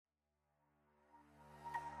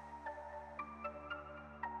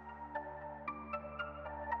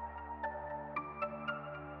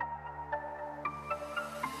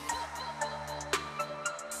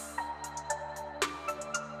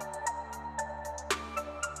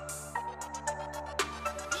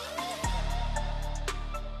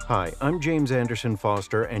Hi, I'm James Anderson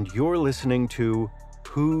Foster, and you're listening to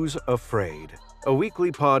Who's Afraid? A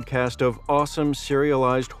weekly podcast of awesome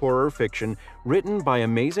serialized horror fiction written by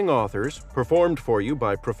amazing authors, performed for you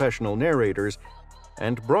by professional narrators,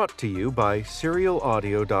 and brought to you by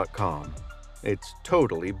SerialAudio.com. It's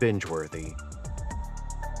totally binge-worthy.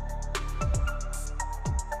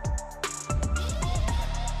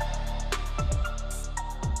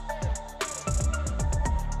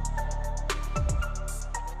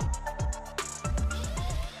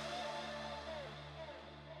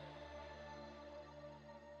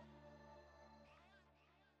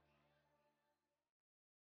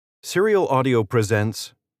 Serial Audio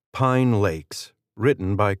presents Pine Lakes,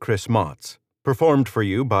 written by Chris Motz, performed for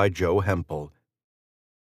you by Joe Hempel.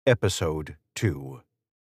 Episode 2.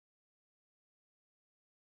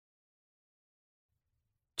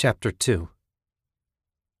 Chapter 2.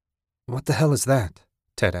 "What the hell is that?"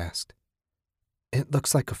 Ted asked. "It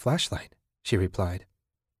looks like a flashlight," she replied.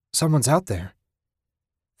 "Someone's out there."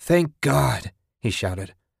 "Thank God," he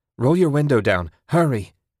shouted. "Roll your window down.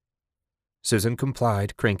 Hurry." Susan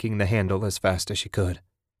complied, cranking the handle as fast as she could.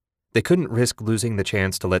 They couldn't risk losing the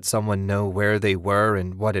chance to let someone know where they were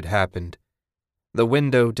and what had happened. The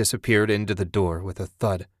window disappeared into the door with a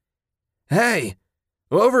thud. "Hey!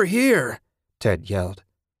 Over here!" Ted yelled.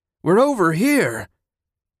 "We're over here!"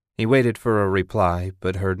 He waited for a reply,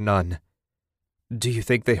 but heard none. "Do you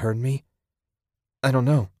think they heard me?" "I don't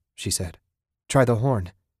know," she said. "Try the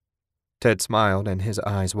horn." Ted smiled and his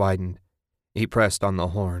eyes widened. He pressed on the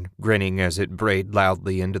horn, grinning as it brayed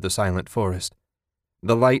loudly into the silent forest.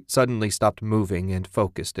 The light suddenly stopped moving and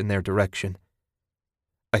focused in their direction.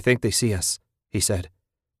 "I think they see us," he said.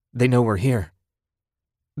 "They know we're here."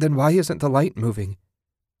 "Then why isn't the light moving?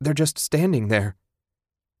 They're just standing there."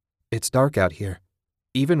 "It's dark out here.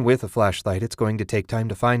 Even with a flashlight, it's going to take time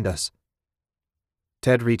to find us."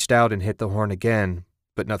 Ted reached out and hit the horn again,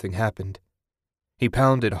 but nothing happened. He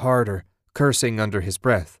pounded harder, cursing under his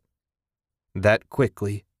breath. That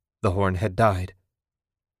quickly, the horn had died.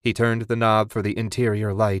 He turned the knob for the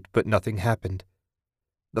interior light, but nothing happened.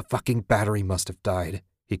 "The fucking battery must have died,"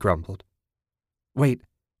 he grumbled. "Wait,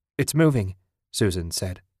 it's moving," Susan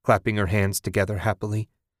said, clapping her hands together happily.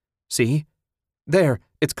 "See? There,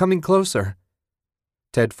 it's coming closer."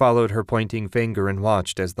 Ted followed her pointing finger and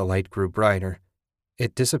watched as the light grew brighter.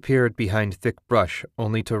 It disappeared behind thick brush,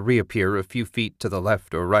 only to reappear a few feet to the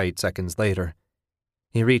left or right seconds later.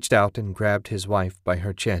 He reached out and grabbed his wife by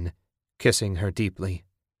her chin, kissing her deeply.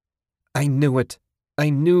 "I knew it. I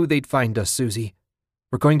knew they'd find us, Susie.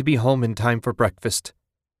 We're going to be home in time for breakfast."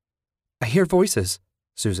 "I hear voices,"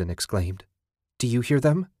 Susan exclaimed. "Do you hear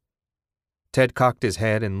them?" Ted cocked his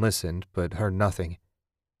head and listened, but heard nothing.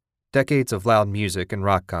 Decades of loud music and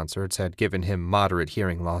rock concerts had given him moderate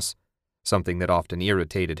hearing loss, something that often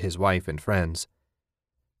irritated his wife and friends.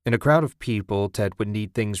 In a crowd of people, Ted would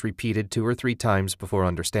need things repeated 2 or 3 times before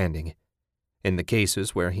understanding. In the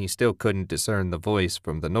cases where he still couldn't discern the voice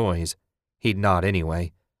from the noise, he'd nod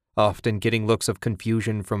anyway, often getting looks of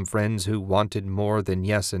confusion from friends who wanted more than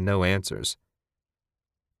yes and no answers.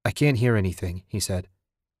 "I can't hear anything," he said.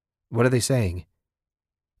 "What are they saying?"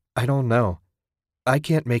 "I don't know. I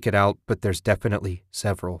can't make it out, but there's definitely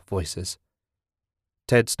several voices."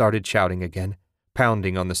 Ted started shouting again,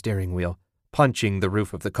 pounding on the steering wheel, punching the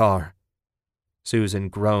roof of the car. Susan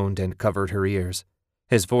groaned and covered her ears.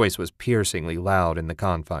 His voice was piercingly loud in the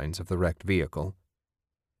confines of the wrecked vehicle.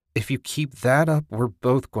 "If you keep that up, we're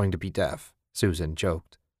both going to be deaf," Susan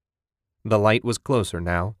joked. The light was closer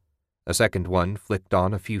now. A second one flicked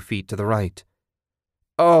on a few feet to the right.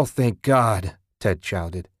 "Oh, thank God," Ted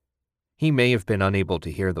shouted. He may have been unable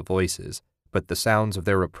to hear the voices, but the sounds of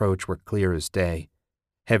their approach were clear as day.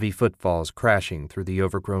 Heavy footfalls crashing through the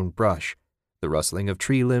overgrown brush, the rustling of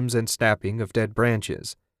tree limbs and snapping of dead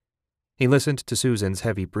branches. He listened to Susan's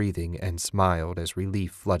heavy breathing and smiled as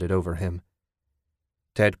relief flooded over him.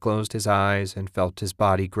 Ted closed his eyes and felt his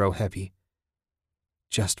body grow heavy.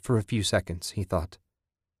 Just for a few seconds, he thought.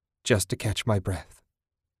 Just to catch my breath.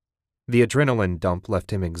 The adrenaline dump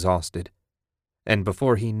left him exhausted, and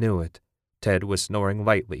before he knew it, Ted was snoring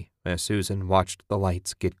lightly as Susan watched the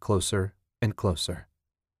lights get closer and closer.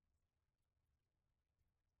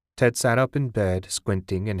 Ted sat up in bed,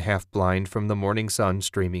 squinting and half-blind from the morning sun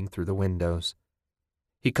streaming through the windows.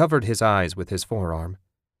 He covered his eyes with his forearm,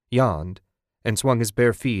 yawned, and swung his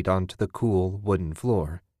bare feet onto the cool wooden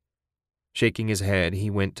floor. Shaking his head,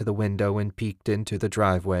 he went to the window and peeked into the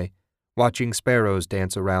driveway, watching sparrows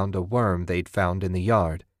dance around a worm they'd found in the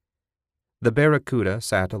yard. The barracuda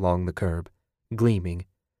sat along the curb, gleaming,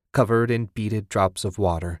 covered in beaded drops of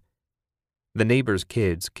water. The neighbors'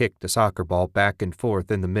 kids kicked a soccer ball back and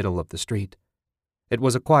forth in the middle of the street. It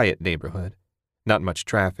was a quiet neighborhood, not much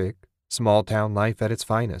traffic, small-town life at its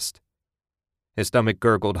finest. His stomach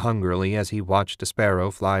gurgled hungrily as he watched a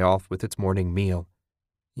sparrow fly off with its morning meal.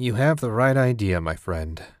 "You have the right idea, my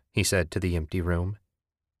friend," he said to the empty room.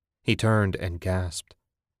 He turned and gasped.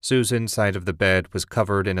 Susan's side of the bed was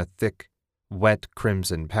covered in a thick, wet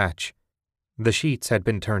crimson patch. The sheets had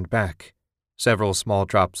been turned back. Several small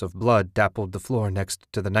drops of blood dappled the floor next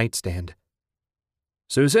to the nightstand.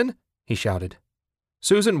 "Susan?" he shouted.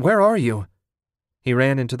 "Susan, where are you?" He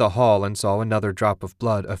ran into the hall and saw another drop of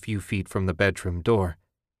blood a few feet from the bedroom door.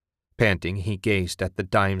 Panting, he gazed at the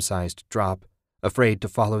dime-sized drop, afraid to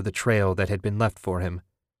follow the trail that had been left for him.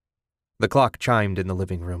 The clock chimed in the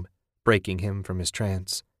living room, breaking him from his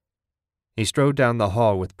trance. He strode down the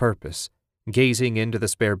hall with purpose, gazing into the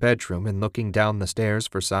spare bedroom and looking down the stairs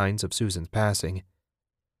for signs of Susan's passing.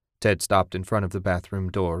 Ted stopped in front of the bathroom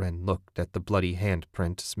door and looked at the bloody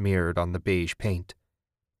handprint smeared on the beige paint.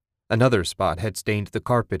 Another spot had stained the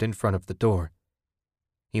carpet in front of the door.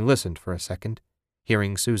 He listened for a second,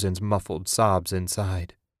 hearing Susan's muffled sobs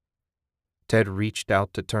inside. Ted reached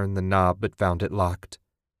out to turn the knob but found it locked.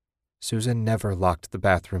 Susan never locked the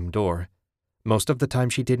bathroom door. Most of the time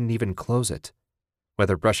she didn't even close it.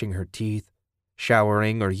 Whether brushing her teeth,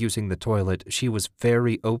 showering, or using the toilet, she was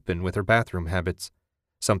very open with her bathroom habits,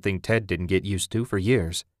 something Ted didn't get used to for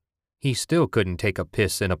years. He still couldn't take a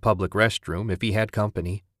piss in a public restroom if he had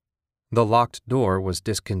company. The locked door was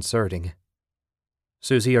disconcerting.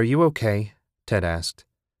 "Susie, are you okay?" Ted asked.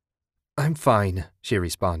 "I'm fine," she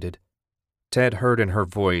responded. Ted heard in her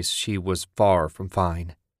voice she was far from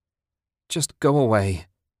fine. "Just go away."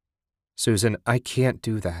 "Susan, I can't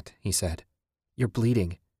do that," he said. "You're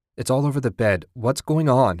bleeding. It's all over the bed. What's going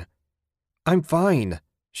on?" "I'm fine,"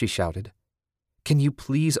 she shouted. "Can you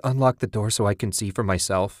please unlock the door so I can see for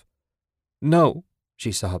myself?" "No,"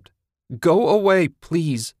 she sobbed. "Go away,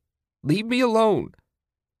 please. Leave me alone."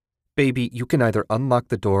 "Baby, you can either unlock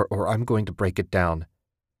the door or I'm going to break it down.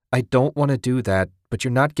 I don't want to do that, but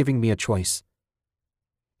you're not giving me a choice."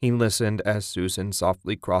 He listened as Susan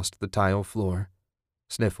softly crossed the tile floor,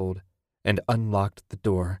 sniffled, and unlocked the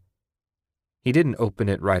door. He didn't open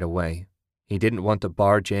it right away. He didn't want to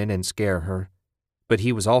barge in and scare her, but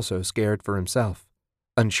he was also scared for himself,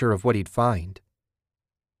 unsure of what he'd find.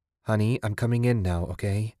 "Honey, I'm coming in now,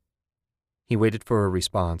 okay?" He waited for a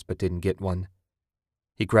response but didn't get one.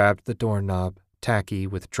 He grabbed the doorknob, tacky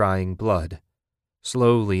with drying blood,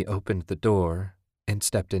 slowly opened the door, and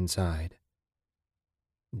stepped inside.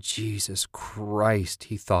 Jesus Christ,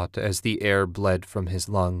 he thought as the air bled from his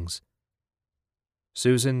lungs.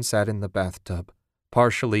 Susan sat in the bathtub,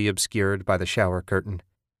 partially obscured by the shower curtain.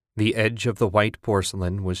 The edge of the white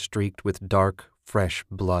porcelain was streaked with dark, fresh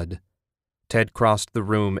blood. Ted crossed the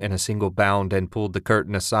room in a single bound and pulled the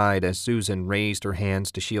curtain aside as Susan raised her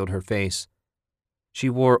hands to shield her face. She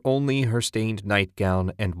wore only her stained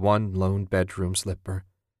nightgown and one lone bedroom slipper.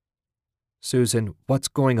 "Susan, what's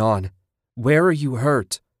going on? Where are you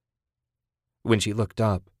hurt?" When she looked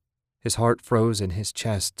up, his heart froze in his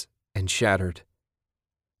chest and shattered.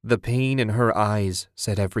 The pain in her eyes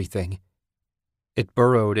said everything. It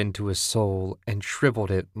burrowed into his soul and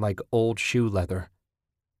shriveled it like old shoe leather.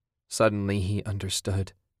 Suddenly he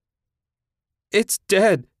understood. "It's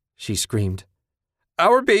dead," she screamed.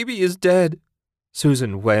 "Our baby is dead."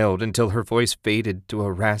 Susan wailed until her voice faded to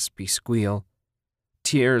a raspy squeal.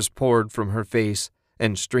 Tears poured from her face,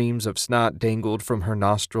 and streams of snot dangled from her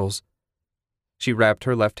nostrils. She wrapped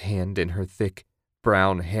her left hand in her thick,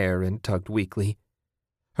 brown hair and tugged weakly.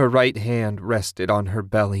 Her right hand rested on her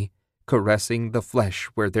belly, caressing the flesh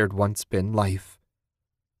where there'd once been life.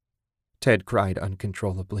 Ted cried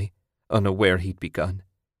uncontrollably, unaware he'd begun.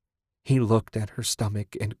 He looked at her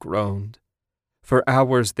stomach and groaned. For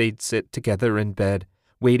hours they'd sit together in bed,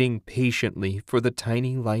 waiting patiently for the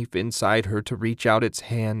tiny life inside her to reach out its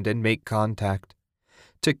hand and make contact,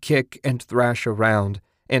 to kick and thrash around,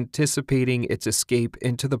 anticipating its escape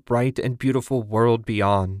into the bright and beautiful world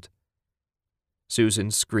beyond.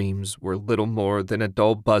 Susan's screams were little more than a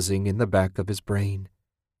dull buzzing in the back of his brain.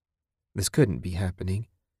 This couldn't be happening.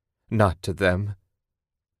 Not to them.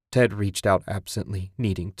 Ted reached out absently,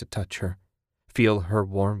 needing to touch her, feel her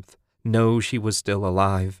warmth, know she was still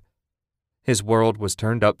alive. His world was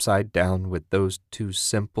turned upside down with those two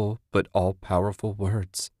simple but all-powerful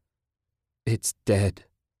words. "It's dead."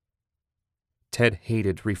 Ted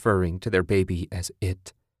hated referring to their baby as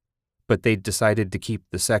it, but they'd decided to keep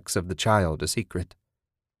the sex of the child a secret.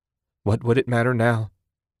 What would it matter now?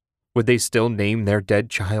 Would they still name their dead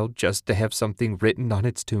child just to have something written on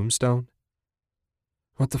its tombstone?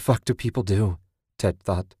 What the fuck do people do? Ted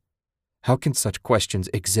thought. How can such questions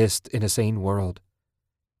exist in a sane world?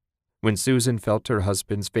 When Susan felt her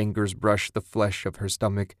husband's fingers brush the flesh of her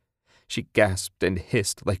stomach, she gasped and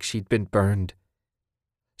hissed like she'd been burned.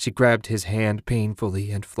 She grabbed his hand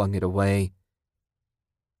painfully and flung it away.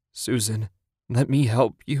 "Susan, let me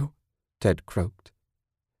help you," Ted croaked.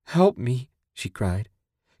 "Help me," she cried.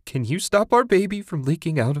 "Can you stop our baby from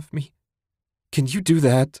leaking out of me? Can you do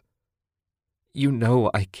that?" "You know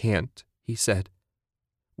I can't," he said.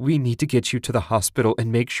 "We need to get you to the hospital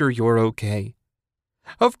and make sure you're okay."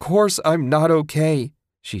 "Of course I'm not okay,"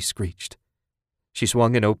 she screeched. She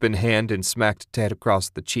swung an open hand and smacked Ted across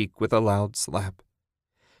the cheek with a loud slap.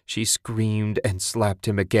 She screamed and slapped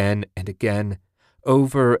him again and again,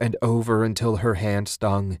 over and over until her hand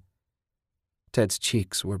stung. Ted's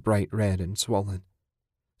cheeks were bright red and swollen.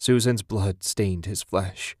 Susan's blood stained his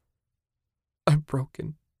flesh. "I'm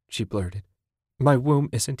broken," she blurted. "My womb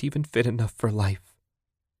isn't even fit enough for life."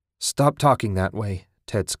 "Stop talking that way,"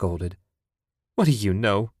 Ted scolded. "What do you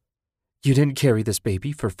know? You didn't carry this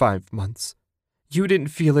baby for 5 months. You didn't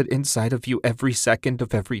feel it inside of you every second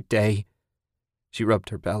of every day." She rubbed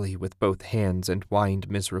her belly with both hands and whined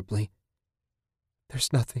miserably.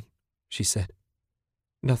 "There's nothing," she said.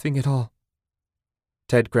 "Nothing at all."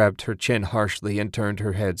 Ted grabbed her chin harshly and turned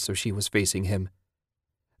her head so she was facing him.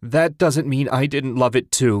 "That doesn't mean I didn't love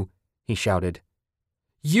it too," he shouted.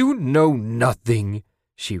 "You know nothing,"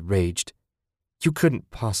 she raged. "You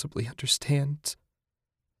couldn't possibly understand."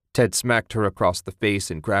 Ted smacked her across the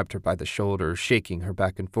face and grabbed her by the shoulder, shaking her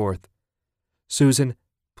back and forth. "Susan,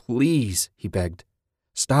 please," he begged.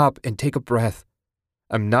 "Stop and take a breath.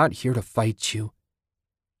 I'm not here to fight you.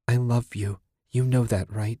 I love you. You know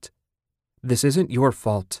that, right? This isn't your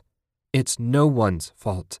fault. It's no one's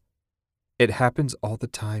fault. It happens all the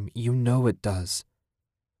time. You know it does.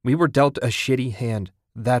 We were dealt a shitty hand,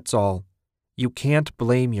 that's all. You can't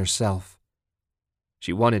blame yourself."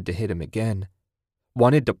 She wanted to hit him again.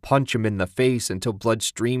 Wanted to punch him in the face until blood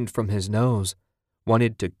streamed from his nose.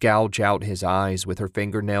 Wanted to gouge out his eyes with her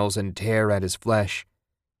fingernails and tear at his flesh.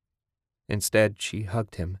 Instead, she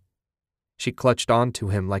hugged him. She clutched onto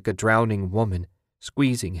him like a drowning woman,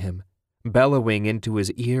 squeezing him, bellowing into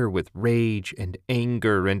his ear with rage and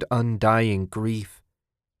anger and undying grief.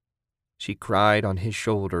 She cried on his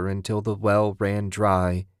shoulder until the well ran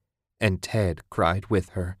dry, and Ted cried with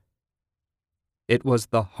her. It was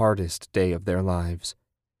the hardest day of their lives.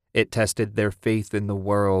 It tested their faith in the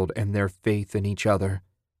world and their faith in each other.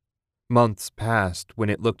 Months passed when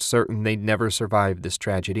it looked certain they'd never survive this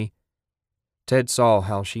tragedy. Ted saw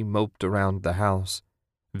how she moped around the house,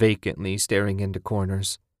 vacantly staring into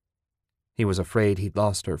corners. He was afraid he'd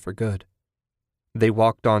lost her for good. They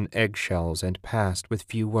walked on eggshells and passed with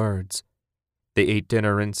few words. They ate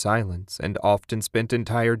dinner in silence and often spent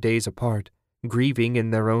entire days apart, grieving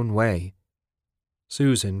in their own way.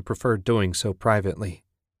 Susan preferred doing so privately.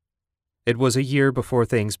 It was a year before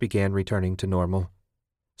things began returning to normal.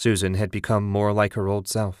 Susan had become more like her old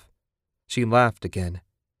self. She laughed again.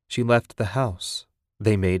 She left the house.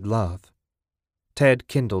 They made love. Ted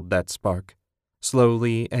kindled that spark,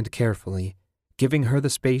 slowly and carefully, giving her the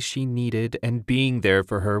space she needed and being there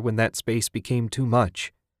for her when that space became too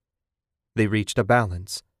much. They reached a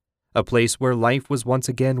balance, a place where life was once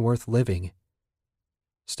again worth living.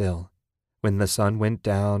 Still, when the sun went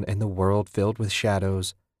down and the world filled with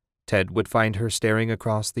shadows, Ted would find her staring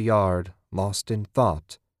across the yard, lost in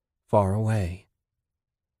thought, far away.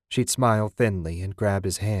 She'd smile thinly and grab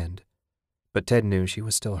his hand, but Ted knew she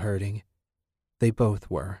was still hurting. They both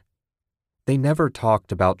were. They never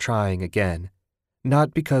talked about trying again,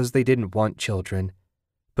 not because they didn't want children,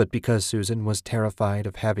 but because Susan was terrified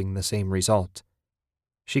of having the same result.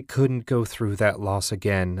 She couldn't go through that loss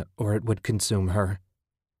again, or it would consume her.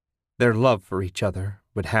 Their love for each other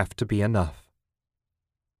would have to be enough.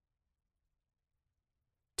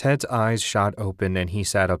 Ted's eyes shot open and he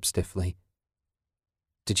sat up stiffly.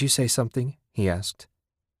 "Did you say something?" he asked.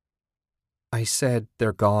 "I said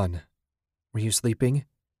they're gone. Were you sleeping?"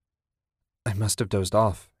 "I must have dozed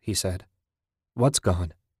off," he said. "What's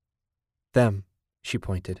gone?" "Them," she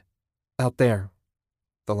pointed. "Out there.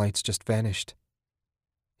 The lights just vanished."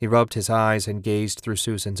 He rubbed his eyes and gazed through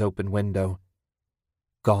Susan's open window.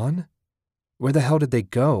 "Gone? Where the hell did they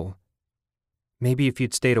go?" "Maybe if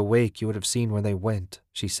you'd stayed awake, you would have seen where they went,"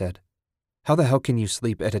 she said. "How the hell can you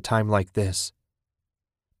sleep at a time like this?"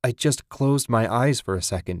 "I just closed my eyes for a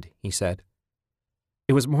second," he said.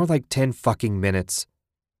 "It was more like 10 fucking minutes."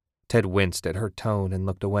 Ted winced at her tone and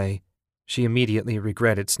looked away. She immediately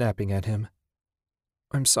regretted snapping at him.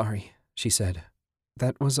 "I'm sorry," she said.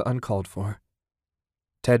 "That was uncalled for."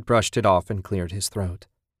 Ted brushed it off and cleared his throat.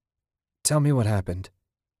 Tell me what happened.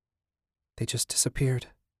 They just disappeared,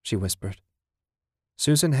 she whispered.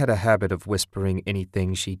 Susan had a habit of whispering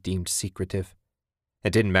anything she deemed secretive.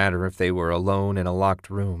 It didn't matter if they were alone in a locked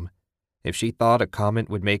room. If she thought a comment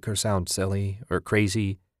would make her sound silly or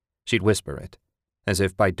crazy, she'd whisper it, as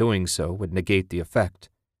if by doing so would negate the effect.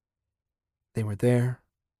 They were there.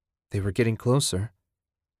 They were getting closer.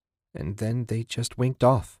 And then they just winked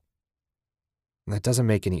off. That doesn't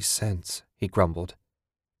make any sense, he grumbled.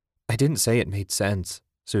 I didn't say it made sense,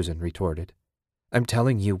 Susan retorted. I'm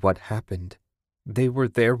telling you what happened. They were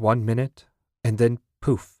there 1 minute, and then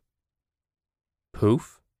poof.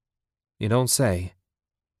 Poof? You don't say.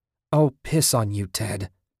 Oh, piss on you, Ted,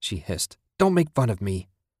 she hissed. Don't make fun of me.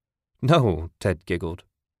 No, Ted giggled.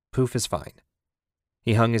 Poof is fine.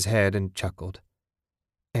 He hung his head and chuckled.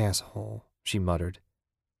 Asshole, she muttered.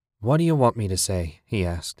 What do you want me to say? He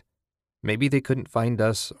asked. Maybe they couldn't find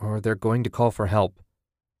us, or they're going to call for help.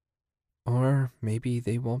 Or maybe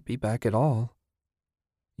they won't be back at all.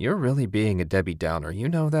 You're really being a Debbie Downer, you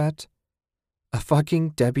know that? A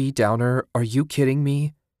fucking Debbie Downer? Are you kidding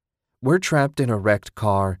me? We're trapped in a wrecked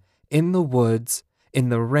car, in the woods, in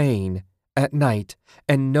the rain, at night,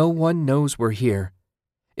 and no one knows we're here.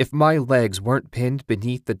 If my legs weren't pinned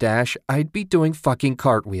beneath the dash, I'd be doing fucking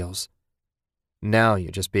cartwheels. Now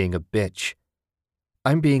you're just being a bitch.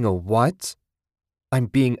 I'm being a what? I'm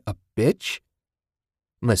being a bitch?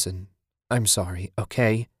 Listen, I'm sorry,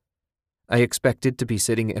 okay? I expected to be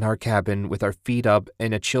sitting in our cabin with our feet up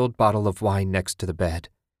and a chilled bottle of wine next to the bed.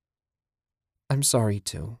 I'm sorry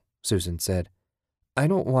too, Susan said. I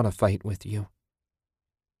don't want to fight with you.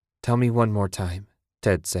 Tell me one more time,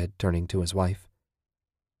 Ted said, turning to his wife.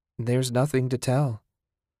 There's nothing to tell.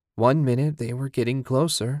 1 minute they were getting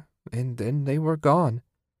closer, and then they were gone.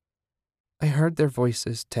 I heard their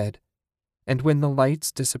voices, Ted, and when the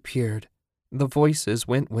lights disappeared, the voices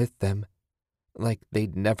went with them, like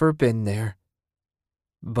they'd never been there.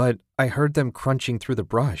 But I heard them crunching through the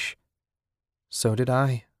brush. So did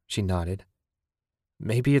I, she nodded.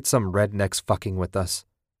 Maybe it's some rednecks fucking with us.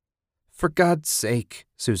 For God's sake,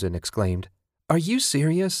 Susan exclaimed. Are you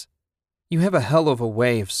serious? You have a hell of a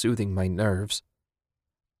way of soothing my nerves.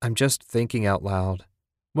 I'm just thinking out loud.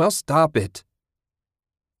 Well, stop it.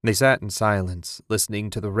 They sat in silence, listening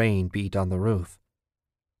to the rain beat on the roof.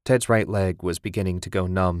 Ted's right leg was beginning to go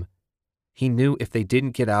numb. He knew if they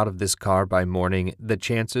didn't get out of this car by morning, the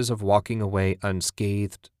chances of walking away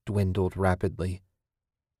unscathed dwindled rapidly.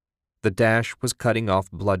 The dash was cutting off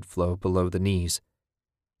blood flow below the knees.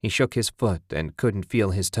 He shook his foot and couldn't feel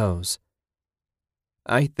his toes.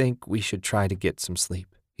 I think we should try to get some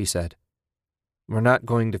sleep, he said. We're not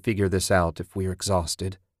going to figure this out if we're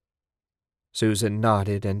exhausted. Susan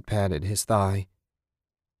nodded and patted his thigh.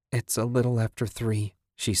 It's a little after 3,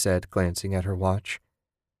 she said, glancing at her watch.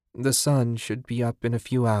 The sun should be up in a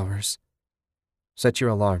few hours. Set your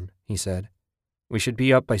alarm, he said. We should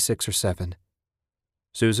be up by 6 or 7.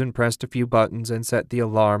 Susan pressed a few buttons and set the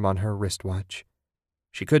alarm on her wristwatch.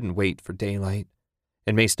 She couldn't wait for daylight.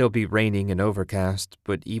 It may still be raining and overcast,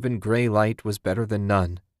 but even gray light was better than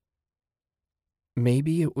none.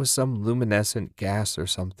 Maybe it was some luminescent gas or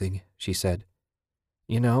something, she said.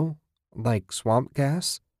 You know, like swamp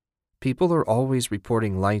gas? People are always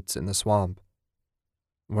reporting lights in the swamp.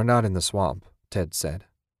 We're not in the swamp, Ted said.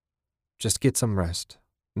 Just get some rest.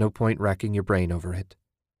 No point racking your brain over it.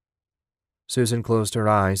 Susan closed her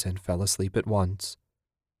eyes and fell asleep at once.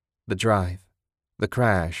 The drive, the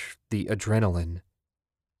crash, the adrenaline.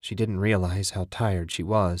 She didn't realize how tired she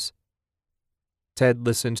was. Ted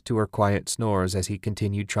listened to her quiet snores as he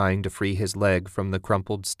continued trying to free his leg from the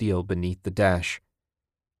crumpled steel beneath the dash.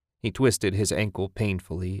 He twisted his ankle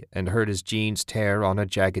painfully and heard his jeans tear on a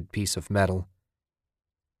jagged piece of metal.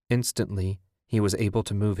 Instantly, he was able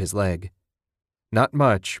to move his leg. Not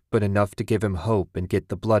much, but enough to give him hope and get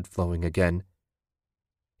the blood flowing again.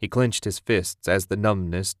 He clenched his fists as the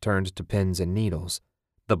numbness turned to pins and needles,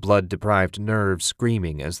 the blood-deprived nerves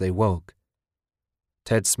screaming as they woke.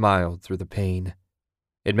 Ted smiled through the pain.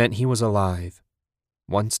 It meant he was alive,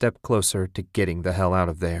 one step closer to getting the hell out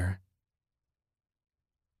of there.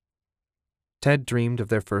 Ted dreamed of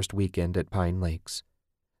their first weekend at Pine Lakes.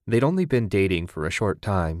 They'd only been dating for a short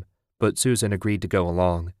time, but Susan agreed to go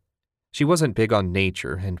along. She wasn't big on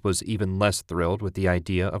nature and was even less thrilled with the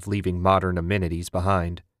idea of leaving modern amenities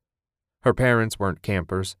behind. Her parents weren't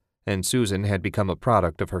campers, and Susan had become a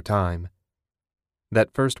product of her time.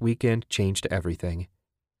 That first weekend changed everything.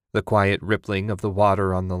 The quiet rippling of the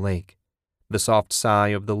water on the lake, the soft sigh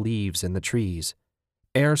of the leaves in the trees,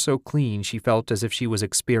 air so clean she felt as if she was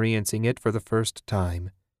experiencing it for the first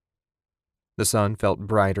time. The sun felt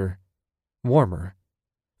brighter, warmer.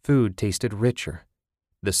 Food tasted richer.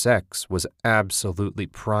 The sex was absolutely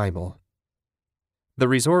primal. The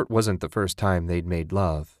resort wasn't the first time they'd made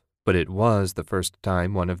love, but it was the first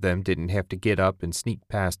time one of them didn't have to get up and sneak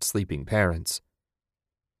past sleeping parents.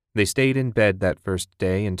 They stayed in bed that first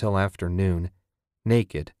day until afternoon,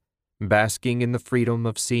 naked, basking in the freedom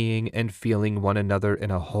of seeing and feeling one another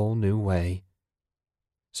in a whole new way.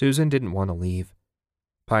 Susan didn't want to leave.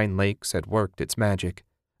 Pine Lakes had worked its magic,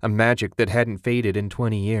 a magic that hadn't faded in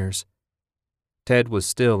 20 years. Ted was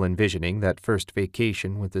still envisioning that first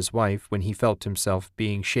vacation with his wife when he felt himself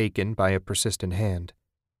being shaken by a persistent hand.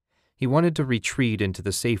 He wanted to retreat into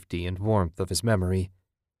the safety and warmth of his memory,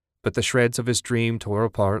 but the shreds of his dream tore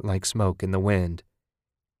apart like smoke in the wind.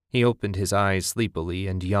 He opened his eyes sleepily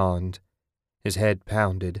and yawned. His head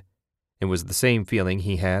pounded. It was the same feeling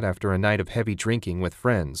he had after a night of heavy drinking with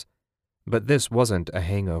friends, but this wasn't a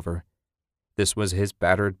hangover. This was his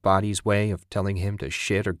battered body's way of telling him to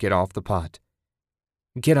shit or get off the pot.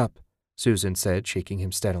 "Get up," Susan said, shaking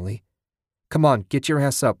him steadily. "Come on, get your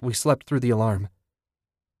ass up. We slept through the alarm."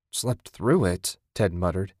 "Slept through it," Ted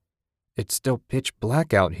muttered. "It's still pitch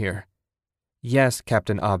black out here." "Yes,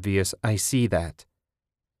 Captain Obvious, I see that."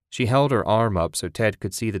 She held her arm up so Ted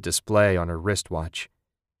could see the display on her wristwatch.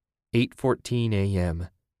 8:14 a.m.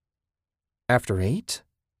 After 8?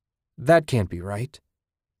 That can't be right.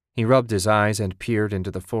 He rubbed his eyes and peered into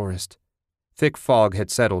the forest. Thick fog had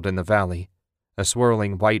settled in the valley, a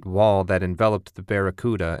swirling white wall that enveloped the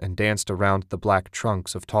barracuda and danced around the black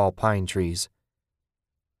trunks of tall pine trees.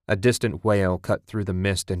 A distant wail cut through the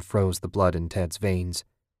mist and froze the blood in Ted's veins.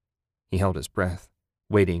 He held his breath,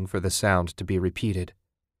 waiting for the sound to be repeated.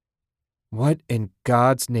 "What in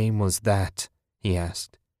God's name was that?" he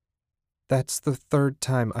asked. "That's the third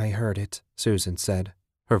time I heard it," Susan said.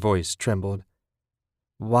 Her voice trembled.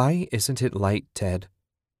 "Why isn't it light, Ted?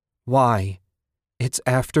 Why? It's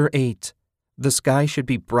after 8. The sky should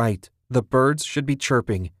be bright. The birds should be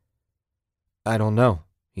chirping." "I don't know,"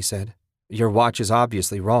 he said. "Your watch is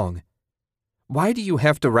obviously wrong." "Why do you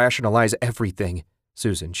have to rationalize everything?"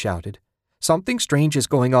 Susan shouted. "Something strange is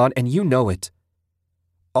going on, and you know it."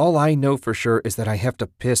 "All I know for sure is that I have to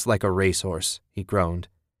piss like a racehorse," he groaned.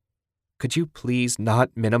 "Could you please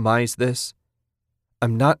not minimize this?"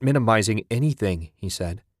 "I'm not minimizing anything," he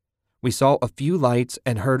said. "We saw a few lights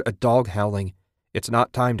and heard a dog howling. It's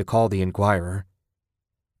not time to call the Inquirer."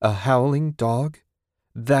 "A howling dog?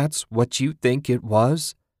 That's what you think it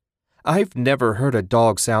was? I've never heard a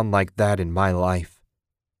dog sound like that in my life."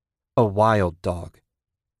 "A wild dog."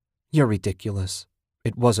 "You're ridiculous.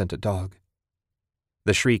 It wasn't a dog."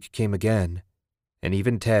 The shriek came again, and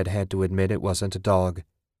even Ted had to admit it wasn't a dog.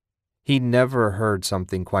 He'd never heard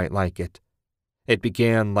something quite like it. It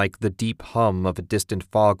began like the deep hum of a distant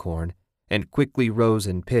foghorn and quickly rose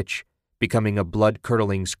in pitch, becoming a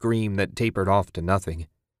blood-curdling scream that tapered off to nothing.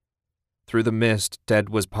 Through the mist, Ted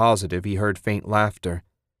was positive he heard faint laughter,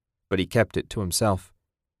 but he kept it to himself.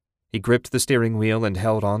 He gripped the steering wheel and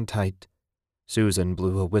held on tight. Susan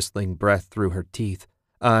blew a whistling breath through her teeth,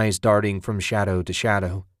 eyes darting from shadow to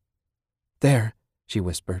shadow. "There," she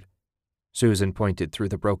whispered. Susan pointed through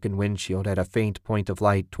the broken windshield at a faint point of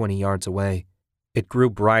light 20 yards away. It grew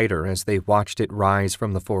brighter as they watched it rise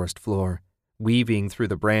from the forest floor, weaving through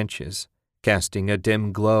the branches, casting a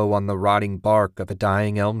dim glow on the rotting bark of a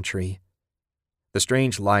dying elm tree. The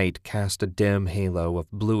strange light cast a dim halo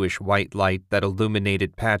of bluish-white light that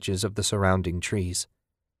illuminated patches of the surrounding trees.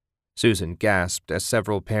 Susan gasped as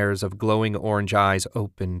several pairs of glowing orange eyes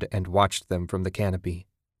opened and watched them from the canopy.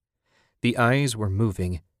 The eyes were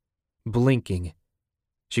moving, blinking.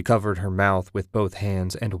 She covered her mouth with both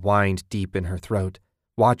hands and whined deep in her throat,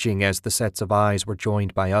 watching as the sets of eyes were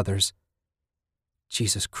joined by others.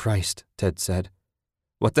 "Jesus Christ," Ted said.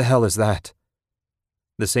 "What the hell is that?"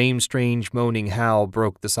 The same strange moaning howl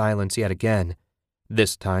broke the silence yet again,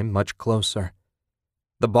 this time much closer.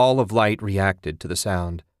 The ball of light reacted to the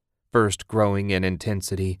sound, first growing in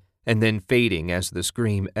intensity and then fading as the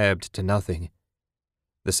scream ebbed to nothing.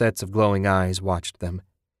 The sets of glowing eyes watched them,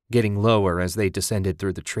 getting lower as they descended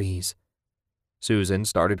through the trees. Susan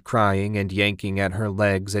started crying and yanking at her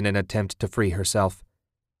legs in an attempt to free herself.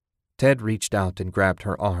 Ted reached out and grabbed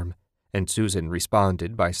her arm, and Susan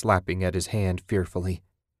responded by slapping at his hand fearfully.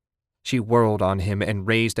 She whirled on him and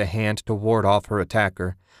raised a hand to ward off her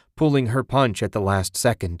attacker, pulling her punch at the last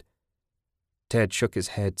second. Ted shook his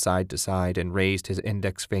head side to side and raised his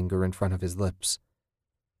index finger in front of his lips.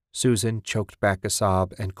 Susan choked back a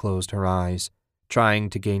sob and closed her eyes, trying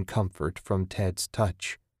to gain comfort from Ted's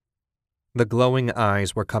touch. The glowing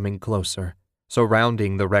eyes were coming closer,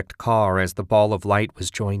 surrounding the wrecked car as the ball of light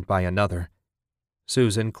was joined by another,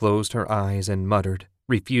 Susan closed her eyes and muttered,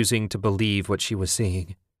 refusing to believe what she was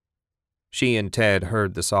seeing. She and Ted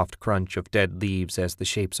heard the soft crunch of dead leaves as the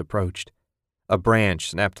shapes approached. A branch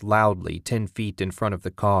snapped loudly 10 feet in front of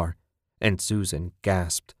the car, and Susan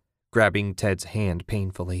gasped, grabbing Ted's hand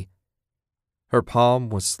painfully. Her palm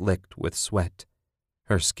was slicked with sweat,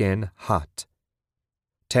 her skin hot.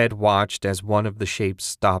 Ted watched as one of the shapes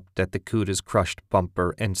stopped at the Cuda's crushed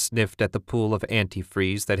bumper and sniffed at the pool of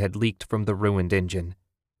antifreeze that had leaked from the ruined engine.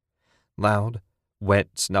 Loud, wet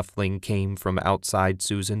snuffling came from outside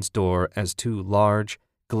Susan's door as 2 large,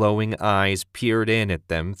 glowing eyes peered in at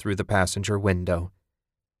them through the passenger window.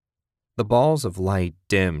 The balls of light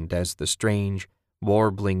dimmed as the strange,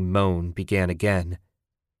 warbling moan began again.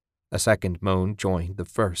 A second moan joined the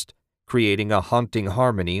first, creating a haunting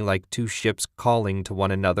harmony like 2 ships calling to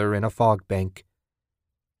one another in a fog bank.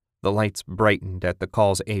 The lights brightened at the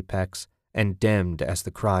call's apex and dimmed as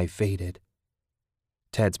the cry faded.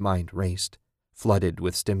 Ted's mind raced, flooded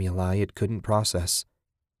with stimuli it couldn't process.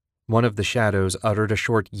 One of the shadows uttered a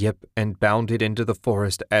short yip and bounded into the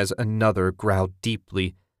forest as another growled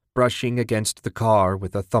deeply, brushing against the car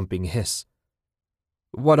with a thumping hiss.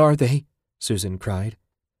 "What are they?" Susan cried.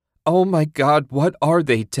 "Oh my God, what are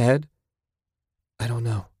they, Ted?" "I don't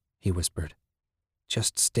know," he whispered.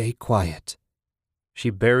 "Just stay quiet." She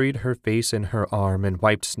buried her face in her arm and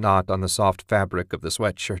wiped snot on the soft fabric of the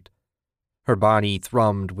sweatshirt. Her body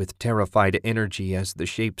thrummed with terrified energy as the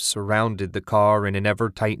shapes surrounded the car in an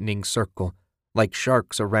ever-tightening circle, like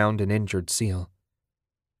sharks around an injured seal.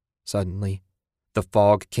 Suddenly, the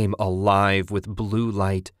fog came alive with blue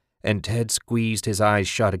light, and Ted squeezed his eyes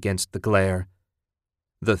shut against the glare.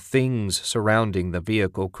 The things surrounding the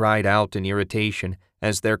vehicle cried out in irritation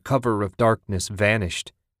as their cover of darkness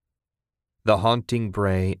vanished. The haunting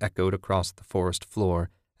bray echoed across the forest floor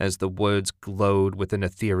as the woods glowed with an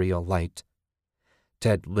ethereal light.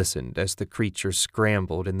 Ted listened as the creatures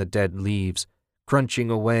scrambled in the dead leaves, crunching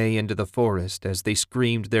away into the forest as they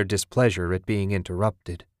screamed their displeasure at being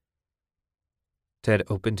interrupted. Ted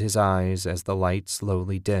opened his eyes as the light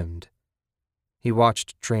slowly dimmed. He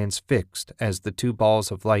watched transfixed as the 2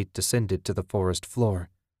 balls of light descended to the forest floor.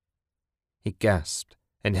 He gasped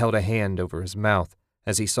and held a hand over his mouth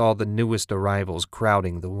as he saw the newest arrivals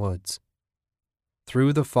crowding the woods.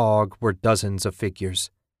 Through the fog were dozens of figures,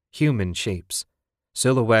 human shapes,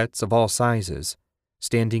 silhouettes of all sizes,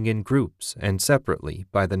 standing in groups and separately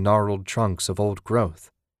by the gnarled trunks of old growth.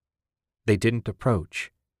 They didn't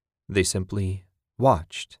approach. They simply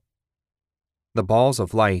watched. The balls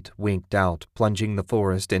of light winked out, plunging the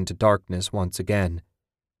forest into darkness once again.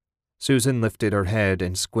 Susan lifted her head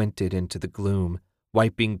and squinted into the gloom,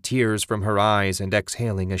 wiping tears from her eyes and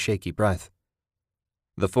exhaling a shaky breath.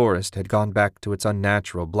 The forest had gone back to its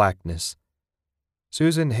unnatural blackness.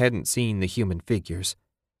 Susan hadn't seen the human figures,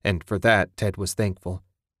 and for that Ted was thankful.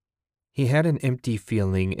 He had an empty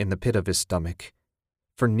feeling in the pit of his stomach.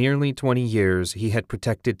 For nearly 20 years he had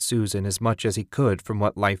protected Susan as much as he could from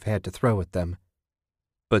what life had to throw at them.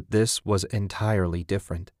 But this was entirely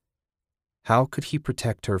different. How could he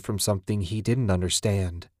protect her from something he didn't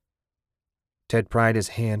understand? Ted pried his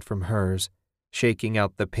hand from hers, shaking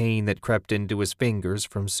out the pain that crept into his fingers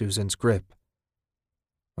from Susan's grip.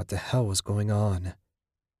 What the hell was going on?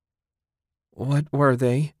 "What were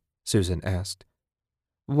they?" Susan asked.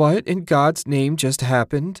 "What in God's name just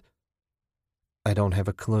happened?" "I don't have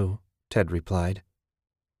a clue," Ted replied.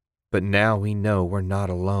 "But now we know we're not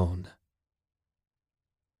alone."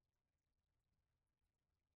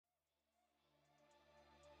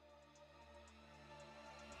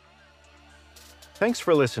 Thanks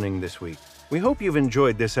for listening this week. We hope you've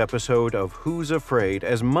enjoyed this episode of Who's Afraid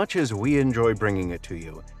as much as we enjoy bringing it to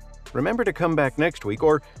you. Remember to come back next week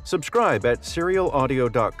or subscribe at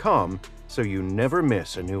serialaudio.com so you never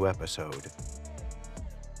miss a new episode.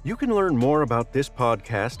 You can learn more about this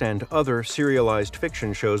podcast and other serialized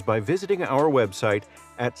fiction shows by visiting our website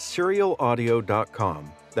at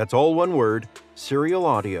serialaudio.com. That's all one word,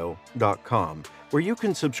 serialaudio.com, where you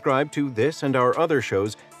can subscribe to this and our other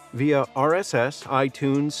shows via RSS,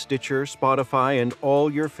 iTunes, Stitcher, Spotify, and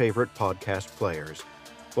all your favorite podcast players.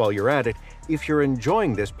 While you're at it, if you're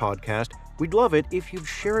enjoying this podcast, we'd love it if you'd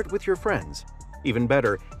share it with your friends. Even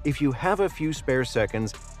better, if you have a few spare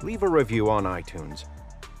seconds, leave a review on iTunes.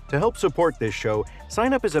 To help support this show,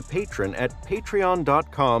 sign up as a patron at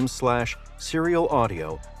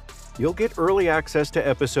patreon.com/serialaudio. You'll get early access to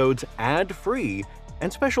episodes ad-free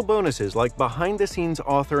and special bonuses like behind-the-scenes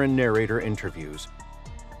author and narrator interviews.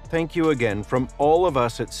 Thank you again from all of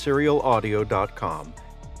us at serialaudio.com.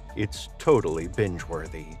 It's totally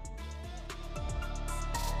binge-worthy.